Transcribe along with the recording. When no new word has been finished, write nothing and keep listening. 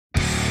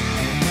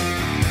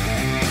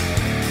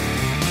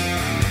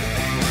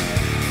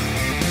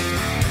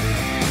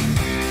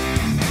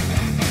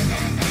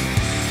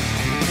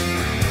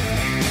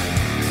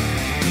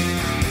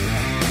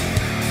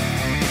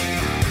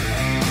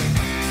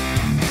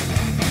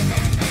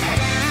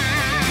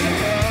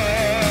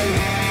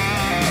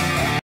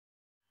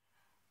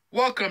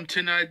Welcome to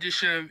another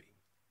edition of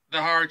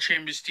the Horror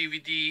Chambers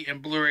DVD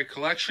and Blu-Ray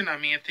collection.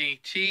 I'm Anthony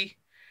T.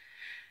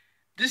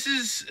 This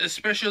is a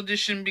special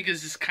edition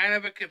because it's kind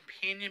of a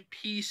companion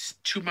piece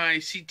to my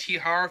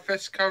CT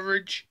Horrorfest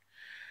coverage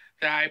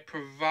that I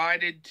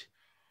provided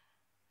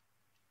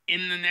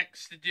in the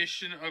next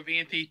edition of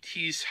Anthony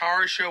T's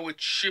Horror Show,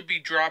 which should be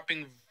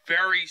dropping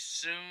very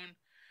soon.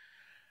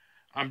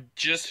 I'm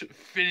just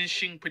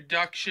finishing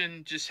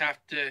production, just have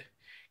to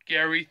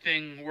get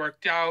everything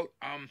worked out.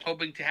 I'm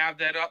hoping to have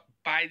that up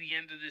by the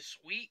end of this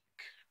week.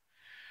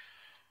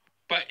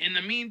 But in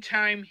the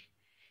meantime,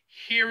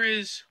 here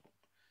is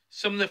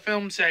some of the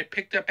films that I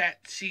picked up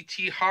at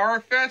CT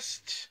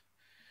Horrorfest.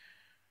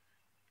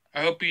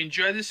 I hope you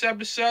enjoyed this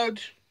episode.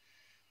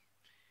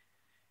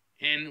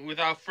 And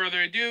without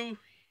further ado,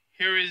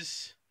 here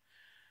is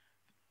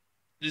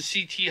the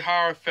CT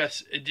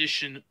Horrorfest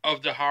edition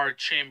of the Horror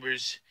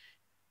Chambers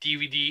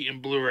DVD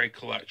and Blu-ray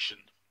collection.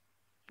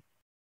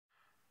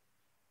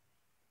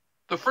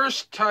 The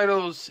first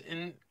titles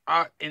in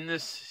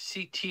this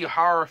CT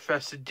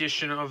Horrorfest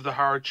edition of the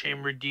Horror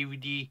Chamber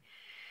DVD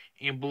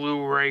and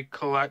Blu-ray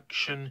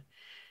collection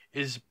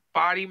is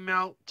Body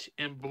Melt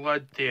and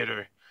Blood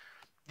Theater.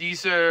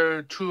 These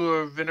are two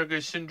of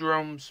Vinegar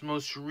Syndrome's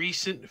most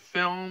recent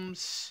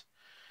films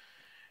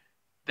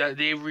that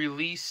they've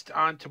released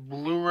onto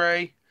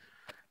Blu-ray.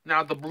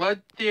 Now, the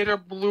Blood Theater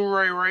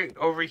Blu-ray right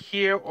over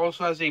here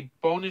also has a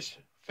bonus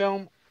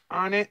film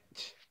on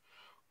it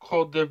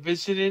called The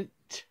Visitant.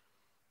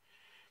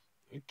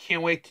 I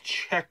can't wait to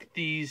check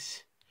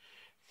these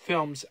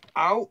films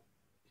out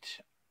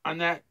on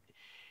that.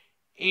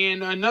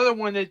 And another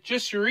one that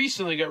just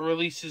recently got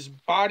released is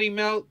Body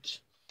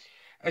Melt.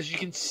 As you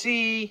can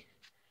see,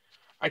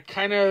 I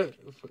kind of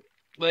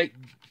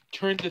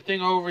turned the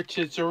thing over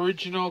to its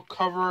original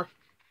cover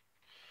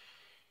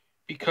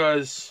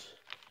because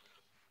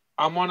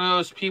I'm one of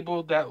those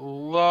people that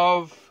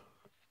love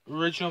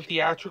original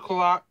theatrical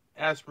art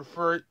as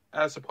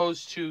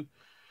opposed to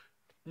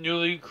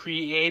newly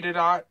created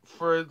art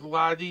for a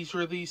lot of these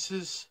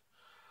releases.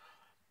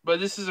 But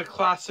this is a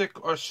classic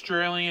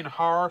Australian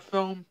horror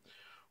film,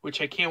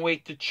 which I can't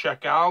wait to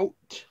check out.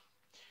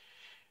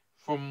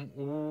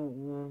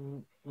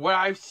 From what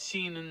I've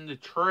seen in the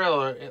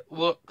trailer, it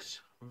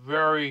looks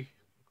very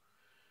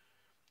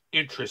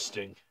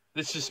interesting.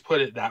 Let's just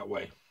put it that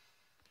way.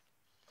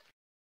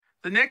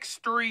 The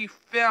next three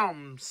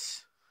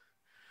films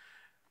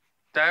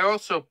that I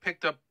also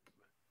picked up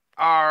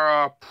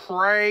are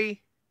Prey,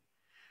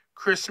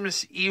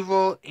 Christmas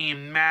Evil,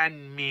 and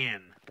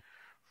Madman.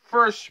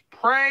 First,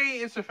 Prey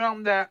is a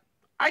film that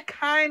I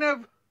kind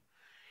of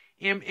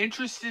am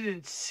interested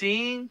in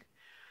seeing.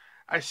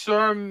 I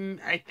saw,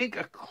 I think,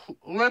 a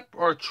clip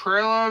or a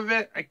trailer of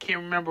it. I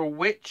can't remember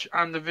which,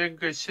 on the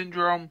Vinegar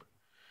Syndrome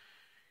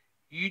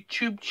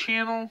YouTube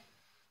channel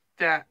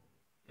that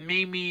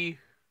made me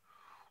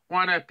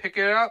want to pick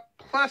it up.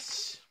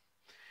 Plus,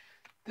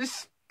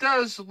 this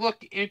does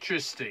look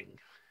interesting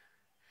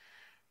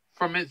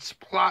from its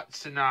plot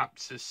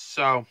synopsis,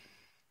 so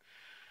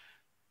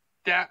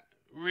that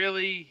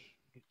really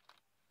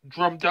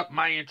drummed up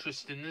my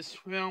interest in this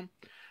film.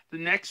 The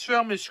next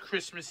film is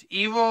Christmas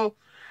Evil.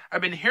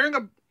 I've been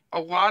hearing a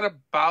lot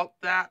about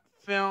that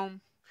film.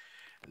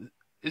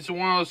 It's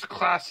one of those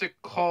classic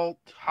cult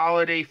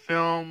holiday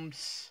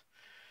films.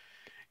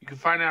 You can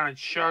find it on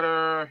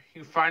Shudder.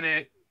 You can find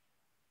it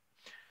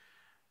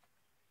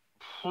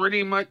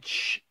pretty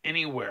much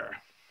anywhere.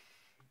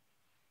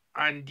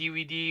 On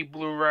DVD,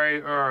 Blu-ray,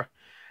 or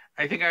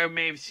I think I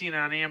may have seen it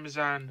on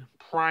Amazon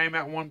Prime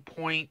at one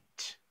point.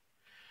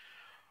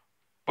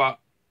 But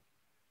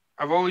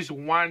I've always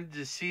wanted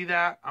to see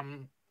that.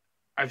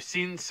 I've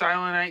seen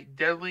Silent Night,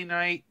 Deadly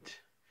Night.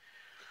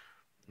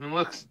 And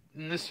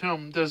this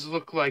film does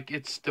look like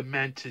it's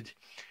demented.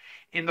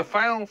 In the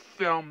final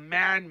film,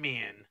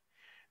 Madman,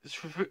 is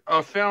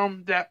a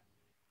film that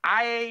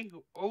I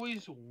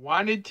always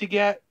wanted to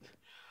get,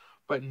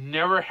 but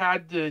never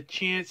had the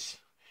chance.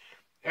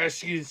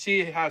 As you can see,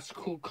 it has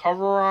cool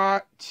cover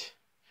art.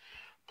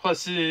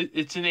 Plus,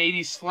 it's an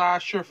 80s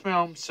slasher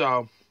film,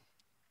 so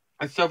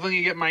it's definitely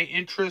going to get my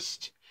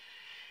interest.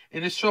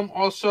 And this film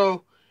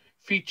also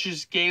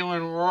features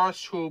Galen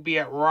Ross, who will be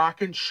at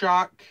Rock and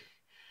Shock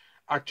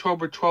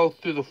October 12th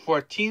through the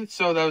 14th.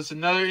 So that was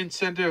another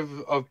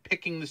incentive of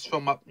picking this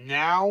film up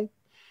now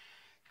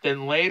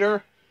than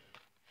later,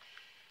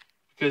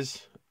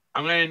 because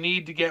I'm going to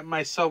need to get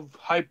myself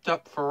hyped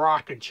up for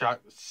Rock and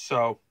Shock.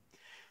 So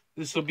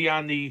this will be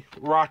on the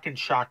Rock and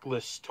Shock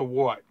list to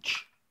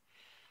watch.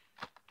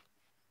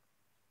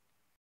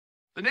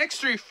 The next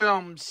three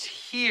films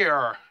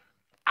here,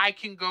 I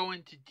can go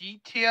into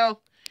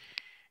detail.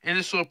 And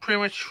this will pretty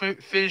much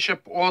finish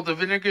up all the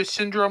Vinegar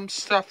Syndrome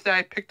stuff that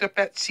I picked up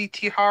at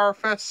CT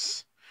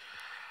Horrorfest.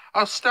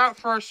 I'll start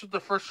first with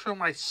the first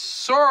film I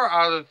saw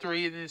out of the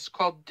three, and it's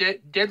called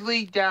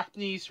Deadly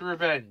Daphne's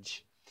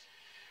Revenge.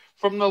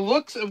 From the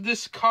looks of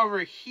this cover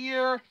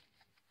here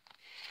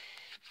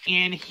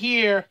and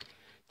here,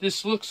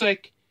 this looks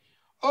like,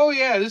 oh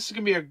yeah, this is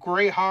going to be a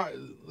great horror.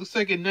 Looks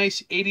like a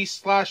nice 80s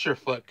slasher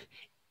flick.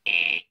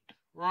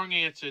 Wrong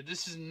answer.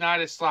 This is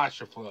not a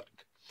slasher flick.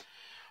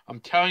 I'm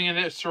telling you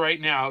this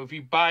right now. If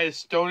you buy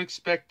this, don't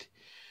expect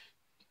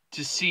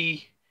to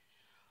see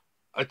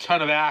a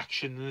ton of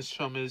action in this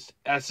film,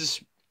 as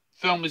this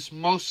film is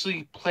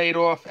mostly played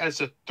off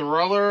as a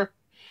thriller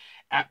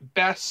at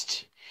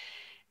best.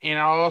 And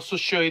I'll also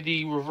show you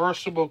the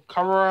reversible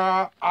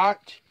cover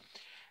art,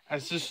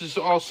 as this is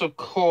also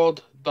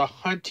called The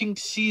Hunting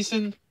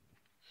Season.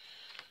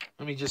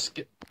 Let me just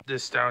get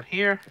this down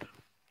here.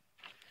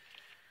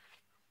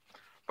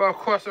 But of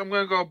course, I'm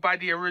going to go by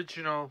the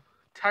original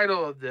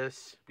title of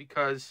this,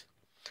 because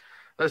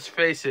let's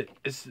face it,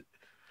 this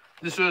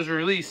was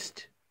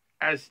released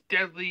as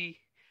Deadly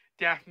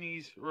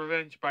Daphne's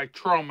Revenge by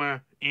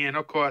Trauma, and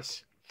of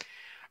course,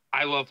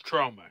 I love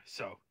Trauma,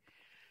 so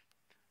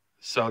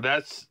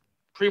that's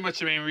pretty much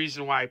the main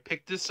reason why I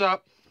picked this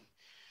up.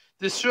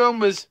 This film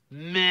was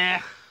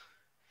meh.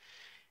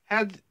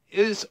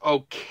 Is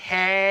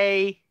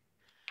okay.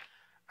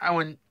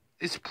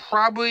 It's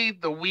probably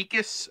the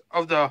weakest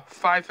of the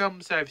 5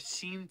 films I've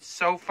seen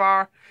so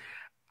far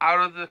out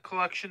of the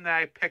collection that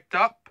I picked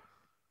up.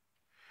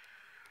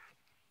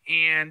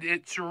 And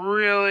it's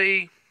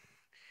really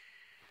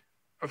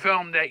a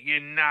film that you're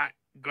not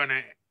going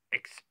to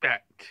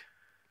expect,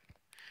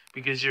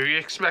 because you're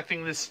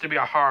expecting this to be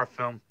a horror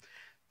film.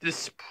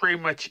 This pretty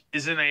much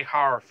isn't a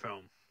horror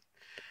film.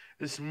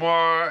 It's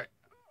more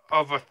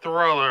of a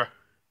thriller.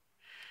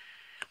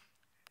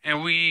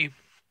 And we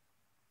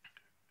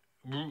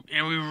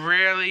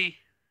rarely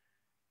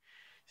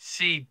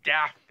see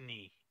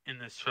Daphne in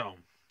this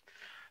film.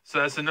 So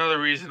that's another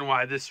reason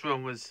why this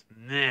film was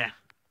meh.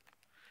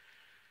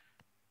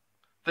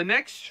 The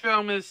next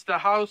film is The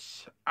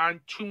House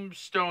on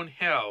Tombstone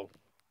Hill,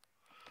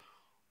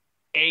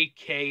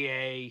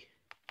 a.k.a.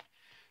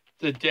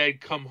 The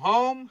Dead Come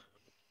Home,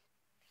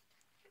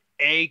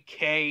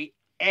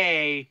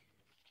 a.k.a.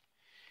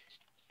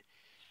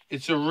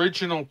 its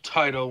original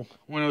title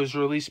when it was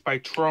released by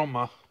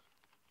Trauma.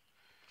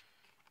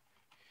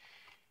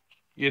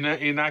 You're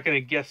not going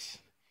to guess.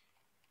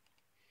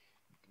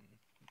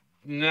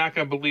 You're not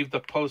going to believe the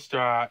poster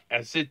art,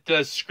 as it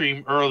does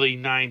scream early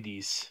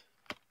 90s.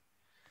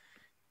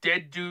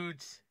 Dead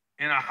dudes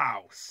in a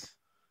house.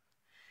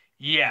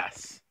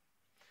 Yes.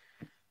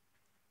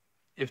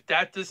 If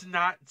that does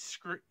not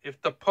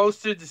if the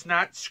poster does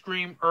not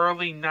scream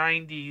early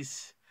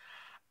 90s,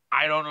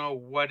 I don't know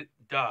what it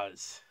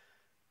does.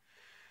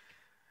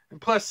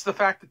 And plus the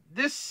fact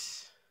that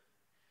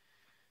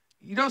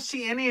you don't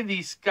see any of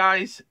these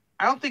guys.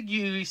 I don't think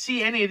you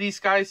see any of these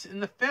guys in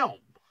the film,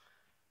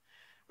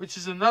 which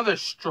is another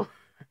story.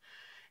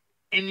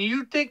 And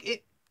you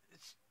think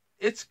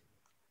it's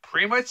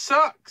pretty much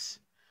sucks.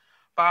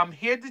 But I'm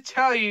here to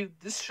tell you,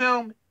 this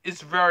film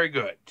is very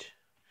good.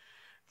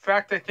 In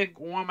fact, I think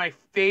one of my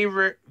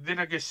favorite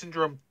Vinegar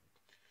Syndrome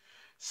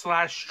 /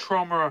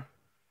 Trauma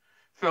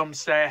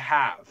films that I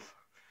have.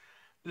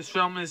 This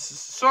film is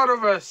sort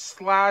of a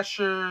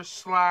slasher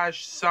 /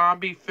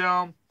 zombie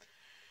film.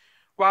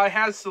 While it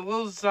has the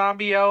little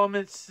zombie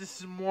elements,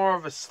 this is more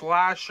of a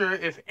slasher,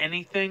 if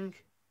anything.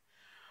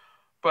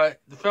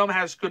 But the film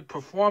has good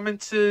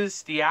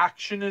performances. The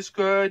action is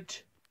good.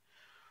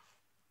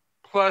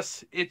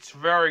 Plus, it's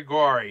very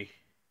gory.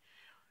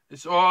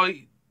 It's all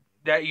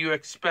that you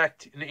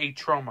expect in a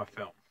trauma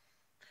film.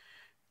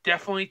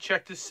 Definitely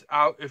check this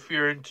out if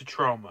you're into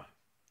trauma.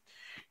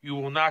 You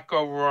will not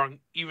go wrong,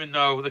 even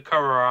though the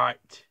cover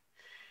art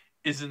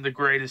isn't the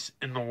greatest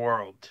in the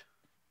world.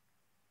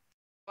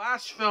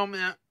 Last film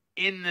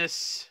in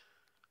this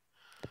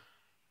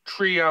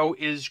trio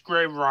is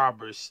Grave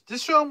Robbers.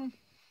 This film,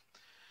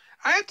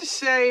 I have to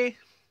say,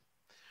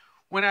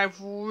 when I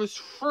was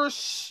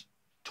first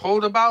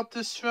told about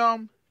this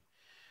film,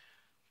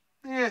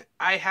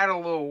 I had a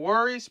little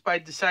worries, but I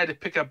decided to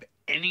pick up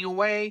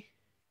anyway,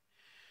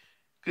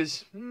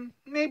 because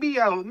maybe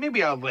I'll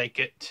like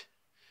it.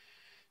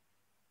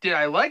 Did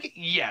I like it?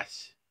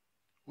 Yes.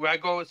 Would I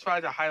go as far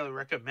as to highly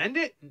recommend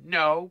it?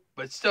 No,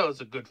 but still,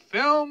 it's a good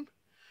film.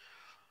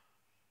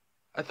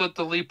 I thought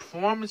the lead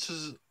performance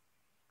was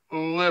a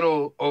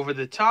little over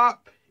the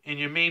top, and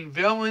your main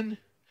villain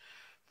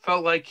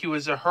felt like he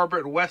was a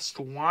Herbert West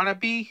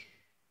wannabe.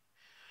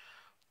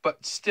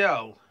 But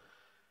still,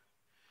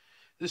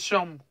 this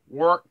film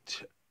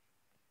worked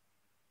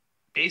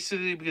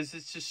basically because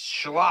it's just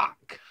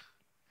schlock.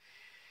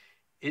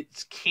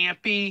 It's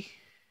campy.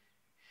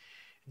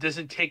 It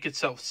doesn't take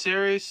itself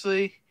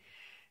seriously.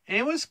 And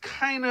it was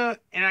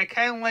I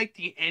kind of liked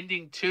the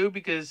ending too,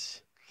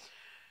 because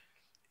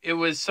it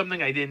was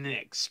something I didn't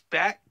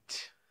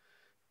expect.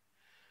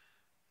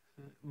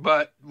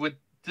 But with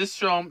this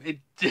film, it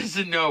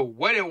doesn't know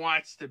what it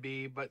wants to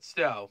be, but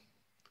still.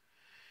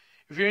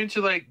 If you're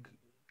into like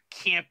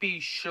campy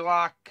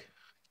schlock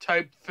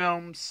type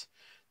films,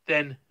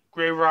 then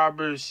Grave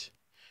Robbers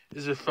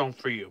is a film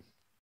for you.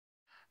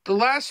 The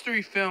last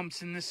 3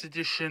 films in this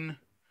edition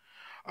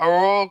are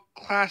all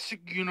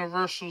classic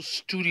Universal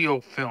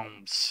Studio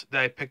films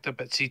that I picked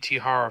up at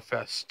CT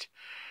Horrorfest.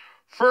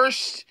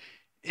 First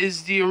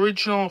is the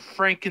original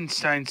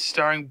Frankenstein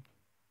starring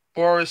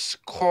Boris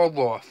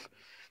Karloff.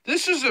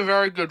 This was a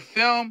very good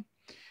film.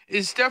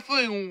 It's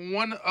definitely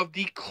one of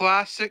the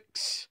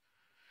classics,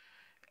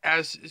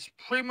 as it's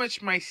pretty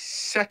much my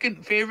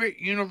second favorite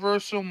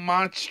Universal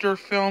monster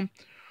film,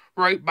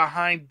 right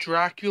behind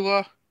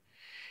Dracula.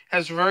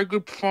 Has a very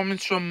good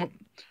performance from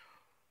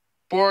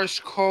Boris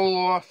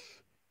Karloff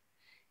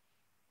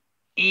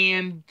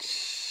and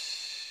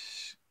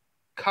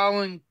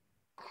Colin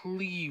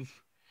Cleve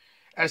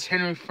as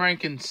Henry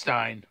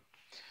Frankenstein.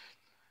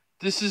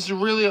 This is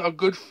really a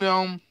good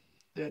film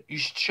that you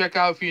should check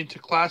out if you're into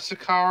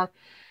classic horror.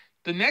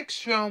 The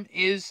next film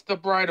is The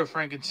Bride of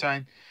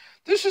Frankenstein.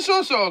 This is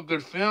also a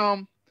good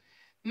film.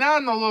 Not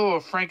on the level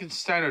of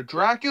Frankenstein or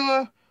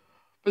Dracula,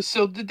 but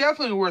still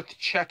definitely worth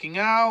checking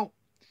out.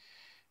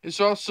 It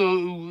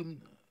also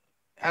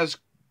has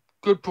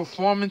good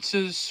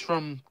performances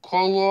from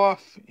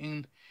Karloff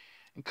and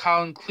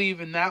Colin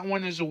Cleve in that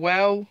one as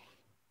well.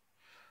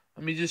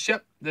 Let me just,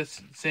 that's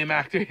the same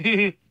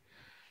actor.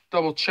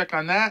 Double check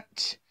on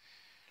that.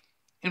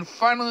 And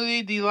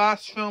finally, the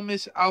last film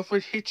is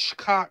Alfred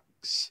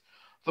Hitchcock's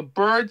The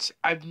Birds.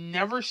 I've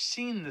never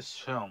seen this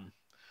film,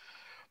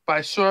 but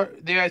I saw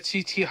it there at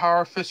CT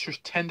Horrorfest for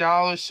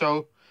 $10,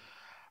 so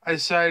I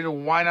decided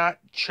why not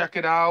check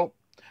it out.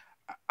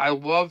 I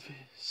love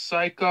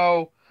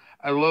Psycho.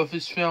 I love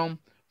his film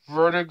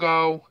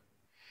Vertigo.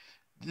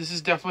 This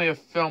is definitely a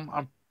film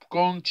I'm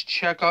going to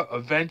check out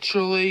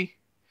eventually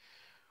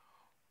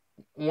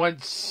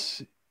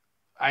once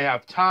I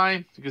have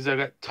time, because I've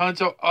got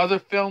tons of other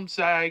films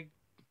that I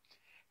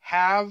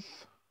have.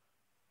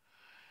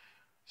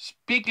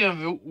 Speaking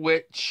of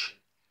which,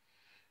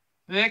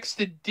 the next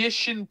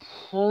edition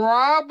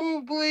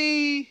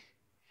probably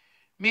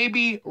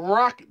maybe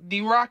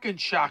the Rock and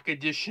Shock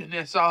edition,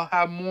 as I'll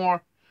have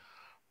more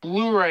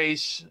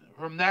Blu-Rays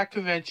from that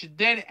convention.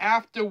 Then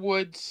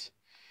afterwards,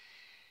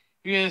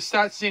 you're going to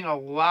start seeing a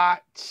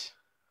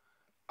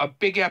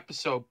big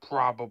episode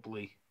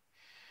probably,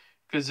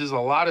 because there's a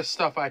lot of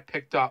stuff I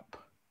picked up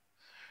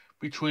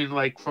between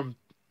from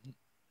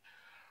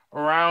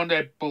around,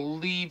 I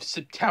believe,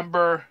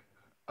 September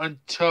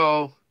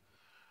until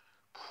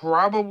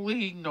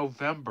probably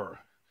November.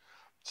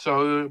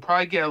 So you'll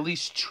probably get at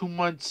least 2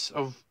 months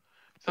of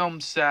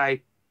films that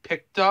I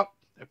picked up.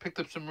 I picked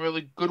up some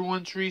really good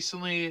ones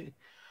recently,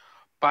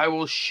 but I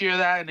will share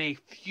that in a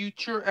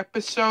future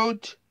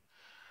episode.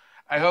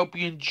 I hope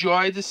you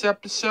enjoyed this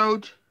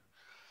episode.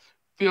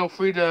 Feel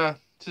free to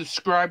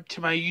subscribe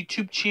to my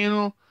YouTube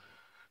channel.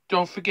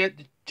 Don't forget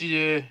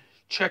to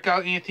check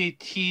out Anthony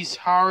T's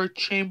Horror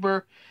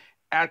Chamber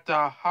at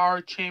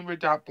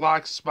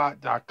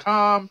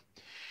thehorrorchamber.blogspot.com.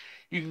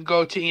 You can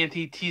go to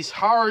Anthony T's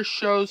Horror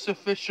Show's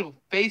official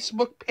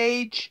Facebook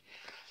page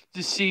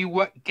to see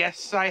what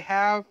guests I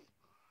have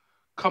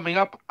coming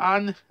up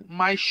on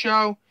my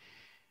show.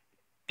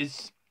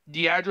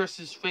 The address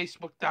is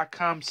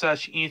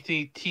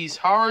facebook.com/Anthony T's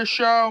Horror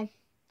Show.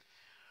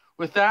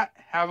 With that,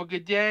 have a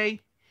good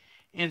day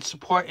and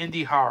support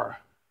indie horror.